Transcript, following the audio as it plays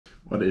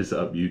What is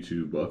up,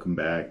 YouTube? Welcome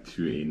back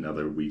to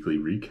another weekly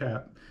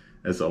recap.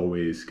 As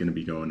always, going to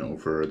be going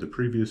over the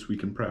previous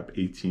week in prep,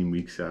 18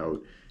 weeks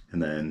out,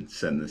 and then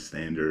setting the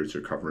standards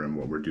or covering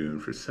what we're doing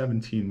for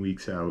 17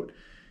 weeks out.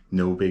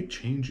 No big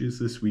changes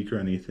this week or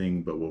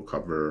anything, but we'll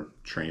cover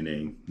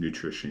training,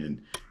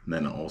 nutrition, and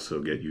then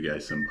also get you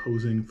guys some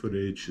posing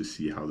footage to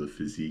see how the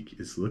physique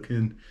is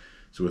looking.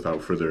 So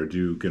without further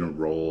ado, gonna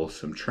roll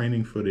some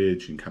training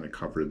footage and kind of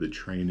cover the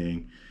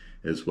training,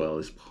 as well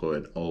as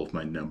put all of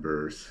my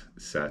numbers,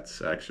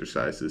 sets,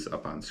 exercises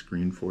up on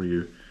screen for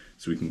you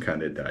so we can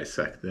kind of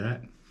dissect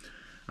that.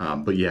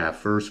 But yeah,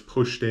 first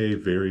push day,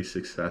 very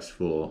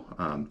successful.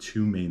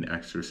 Two main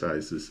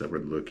exercises that we're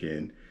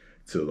looking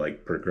to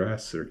like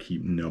progress or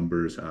keep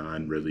numbers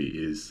on really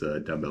is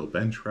the dumbbell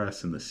bench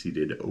press and the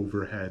seated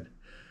overhead.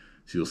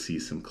 So you'll see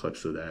some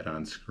clips of that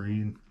on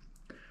screen.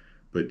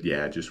 But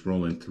yeah, just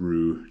rolling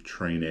through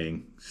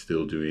training,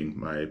 still doing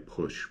my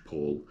push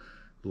pull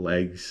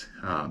legs,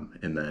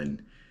 and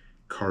then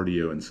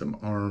cardio and some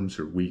arms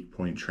or weak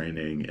point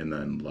training, and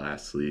then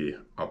lastly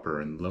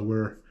upper and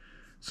lower.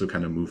 So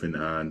kind of moving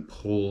on,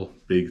 pull,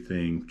 big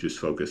thing, just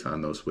focus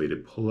on those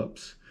weighted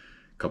pull-ups,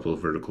 a couple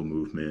of vertical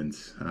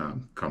movements,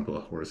 couple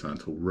of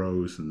horizontal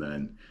rows, and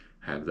then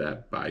have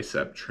that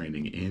bicep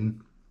training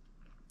in.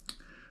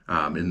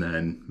 And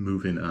then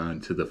moving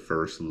on to the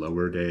first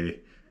lower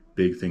day,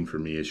 big thing for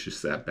me is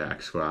just that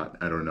back squat.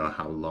 I don't know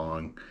how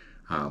long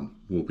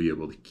we'll be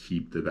able to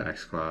keep the back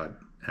squat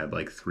at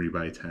like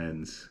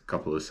 3x10s, a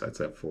couple of sets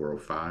at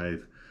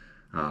 405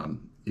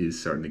 is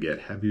starting to get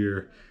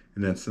heavier.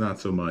 And that's not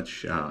so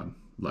much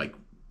like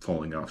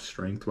falling off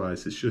strength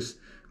wise, it's just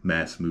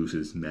mass moves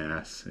as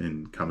mass,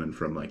 and coming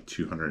from like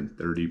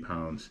 230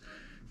 pounds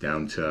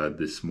down to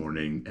this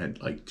morning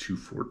at like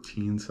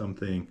 214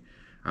 something.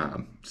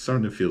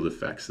 Starting to feel the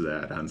effects of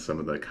that on some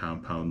of the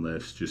compound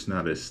lifts, just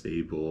not as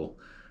stable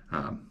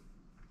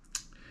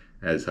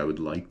as I would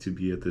like to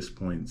be at this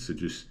point. So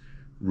just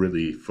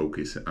really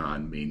focus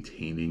on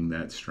maintaining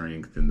that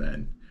strength, and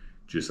then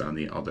just on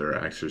the other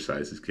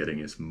exercises, getting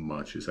as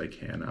much as I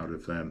can out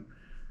of them.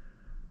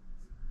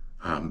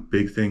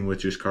 Big thing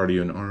with just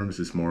cardio and arms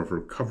is more of a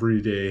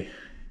recovery day.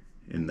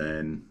 And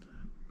then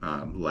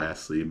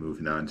lastly,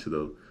 moving on to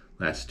the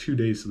last 2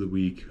 days of the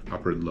week,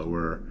 upper,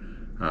 lower,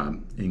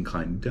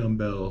 incline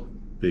dumbbell,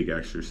 big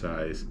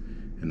exercise.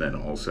 And then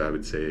also I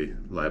would say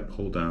lat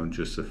pull down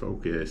just to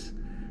focus.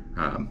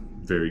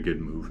 Very good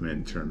movement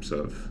in terms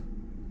of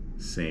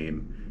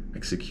same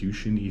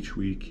execution each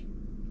week.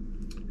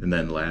 And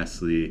then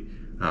lastly,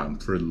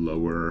 for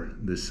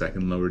the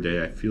second lower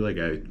day, I feel like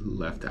I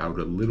left out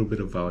a little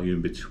bit of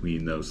volume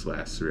between those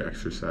last three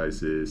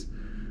exercises,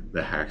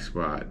 the hack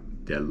squat,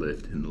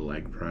 deadlift, and the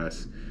leg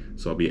press.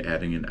 So I'll be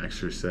adding an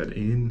extra set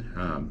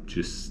in,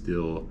 just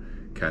still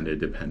kind of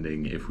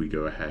depending if we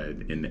go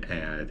ahead and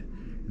add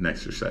an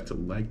extra set to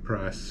leg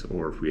press,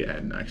 or if we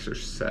add an extra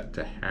set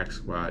to hack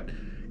squat,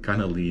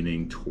 kind of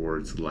leaning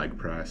towards leg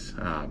press.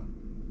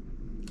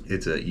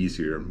 It's an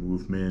easier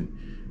movement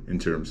in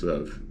terms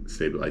of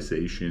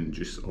stabilization,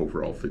 just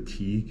overall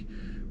fatigue,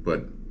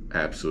 but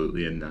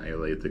absolutely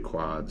annihilate the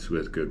quads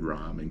with good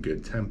ROM and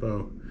good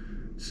tempo.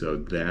 So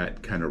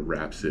that kind of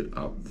wraps it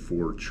up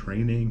for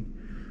training.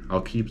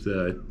 I'll keep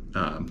or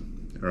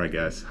I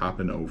guess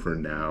hopping over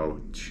now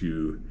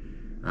to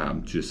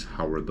just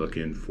how we're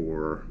looking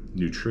for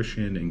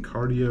nutrition and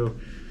cardio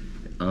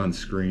on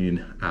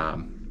screen.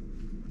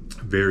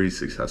 Very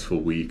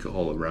successful week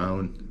all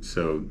around.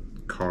 So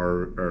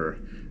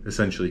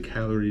essentially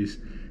calories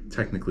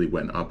technically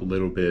went up a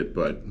little bit,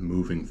 but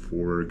moving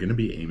forward, going to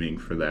be aiming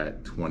for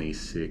that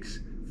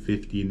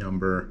 2650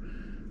 number.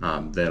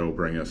 That'll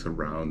bring us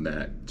around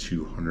that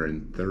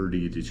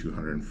 230 to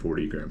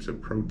 240 grams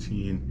of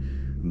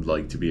protein. I'd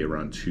like to be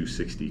around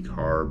 260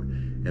 carb,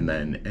 and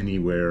then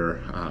anywhere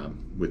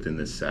within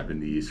the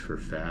 70s for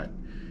fat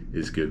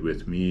is good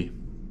with me.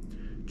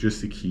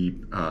 Just to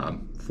keep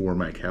for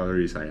my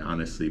calories, I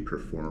honestly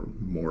prefer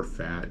more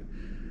fat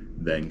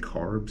than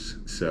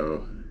carbs.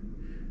 So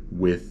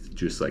with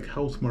just like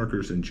health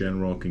markers in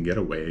general, can get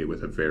away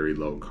with a very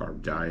low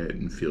carb diet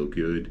and feel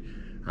good.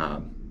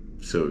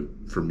 So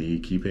for me,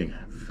 keeping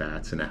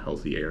fats in a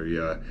healthy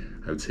area,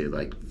 I would say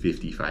like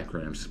 55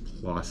 grams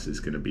plus is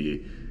going to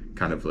be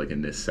kind of like a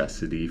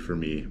necessity for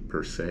me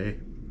per se.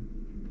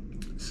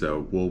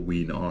 So we'll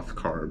wean off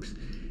carbs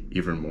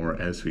even more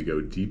as we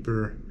go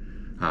deeper.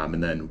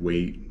 And then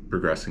weight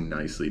progressing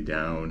nicely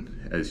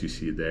down, as you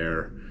see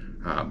there,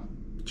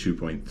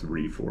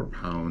 2.34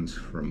 pounds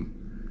from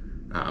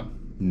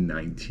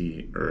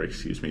 20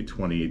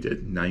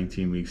 to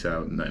 19 weeks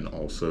out, and then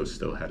also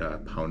still had a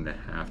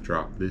 1.5 pound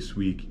drop this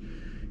week.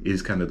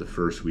 Is kind of the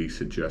first week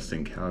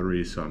suggesting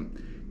calories, so I'm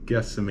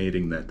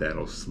guesstimating that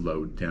that'll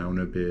slow down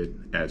a bit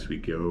as we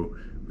go,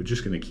 but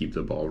just going to keep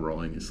the ball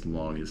rolling as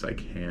long as I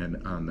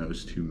can on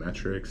those two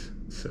metrics,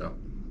 so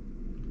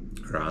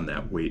or on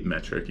that weight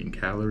metric and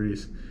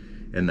calories.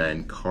 And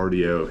then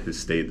cardio has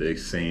stayed the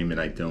same, and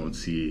I don't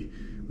see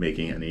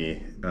making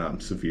any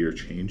severe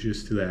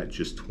changes to that.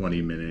 Just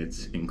 20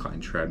 minutes incline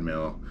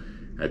treadmill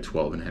at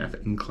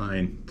 12.5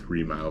 incline,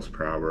 3 miles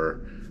per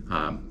hour.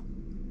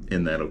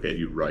 And that'll get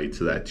you right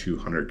to that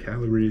 200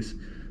 calories.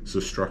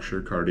 So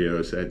structured cardio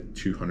is at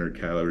 200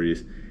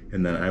 calories.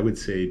 And then I would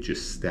say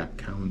just step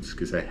counts,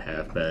 because I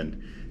have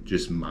been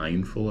just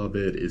mindful of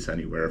it, is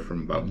anywhere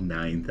from about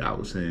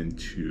 9,000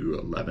 to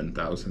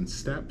 11,000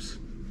 steps.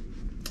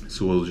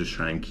 So we'll just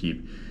try and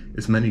keep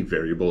as many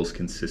variables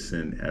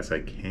consistent as I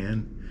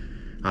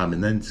can.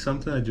 And then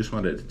something I just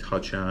wanted to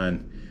touch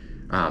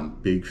on,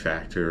 big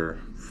factor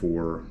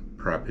for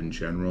prep in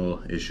general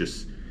is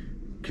just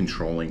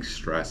controlling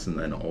stress and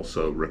then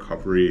also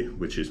recovery,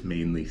 which is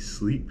mainly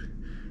sleep.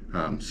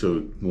 So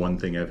one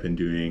thing I've been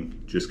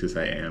doing, just because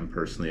I am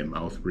personally a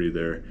mouth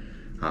breather,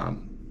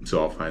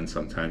 so I'll find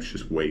sometimes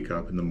just wake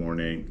up in the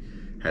morning,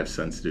 have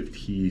sensitive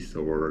teeth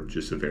or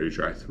just a very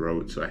dry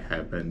throat. So I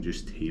have been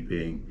just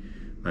taping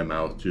my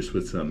mouth just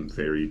with some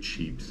very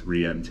cheap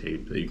 3M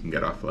tape that you can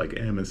get off of like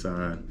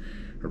Amazon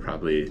or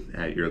probably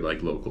at your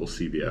like local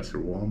CVS or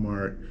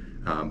Walmart.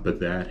 But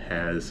that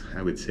has,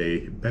 I would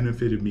say,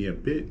 benefited me a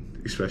bit,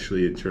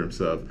 especially in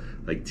terms of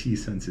like tea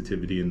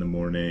sensitivity in the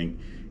morning,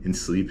 and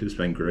sleep has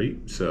been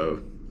great.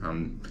 So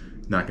I'm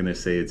not going to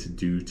say it's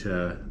due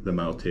to the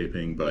mouth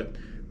taping, but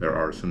there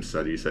are some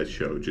studies that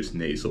show just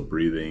nasal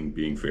breathing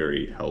being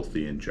very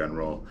healthy in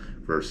general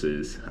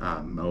versus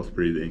mouth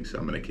breathing. So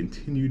I'm going to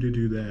continue to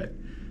do that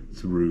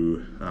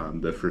through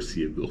the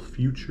foreseeable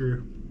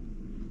future.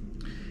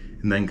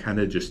 And then kind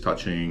of just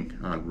touching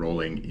on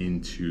rolling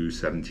into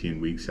 17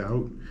 weeks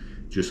out,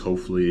 just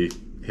hopefully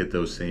hit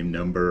those same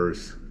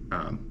numbers,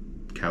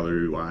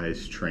 calorie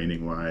wise,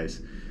 training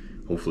wise,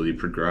 hopefully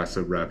progress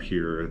a rep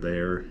here or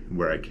there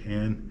where I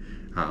can.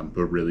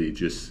 But really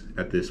just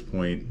at this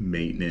point,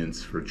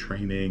 maintenance for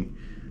training,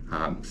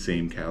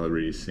 same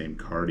calories, same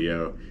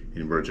cardio,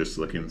 and we're just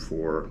looking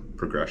for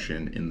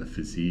progression in the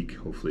physique,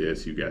 hopefully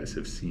as you guys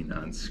have seen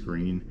on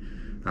screen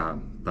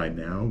by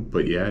now.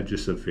 But yeah,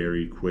 just a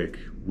very quick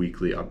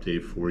weekly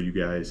update for you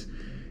guys.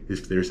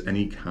 If there's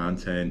any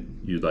content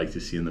you'd like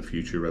to see in the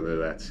future, whether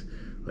that's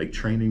like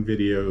training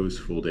videos,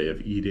 full day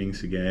of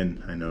eatings,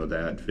 again, I know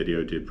that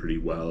video did pretty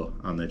well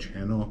on the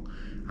channel.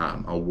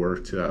 I'll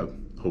work to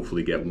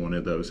hopefully get one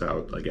of those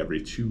out like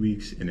every 2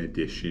 weeks in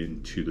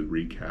addition to the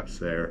recaps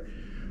there.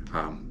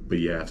 But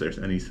yeah, if there's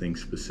anything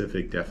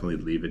specific, definitely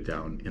leave it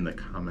down in the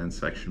comment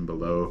section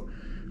below.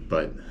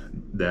 But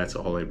that's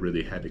all I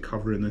really had to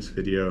cover in this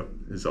video.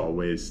 As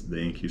always,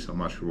 thank you so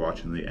much for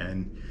watching the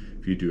end.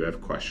 If you do have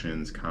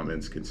questions,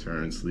 comments,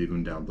 concerns, leave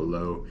them down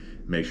below.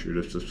 Make sure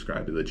to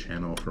subscribe to the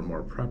channel for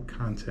more prep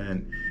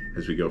content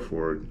as we go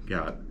forward.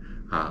 Got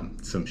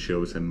some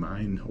shows in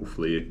mind,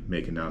 hopefully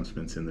make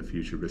announcements in the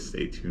future, but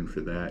stay tuned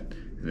for that.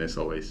 And as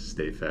always,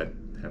 stay fed.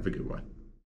 Have a good one.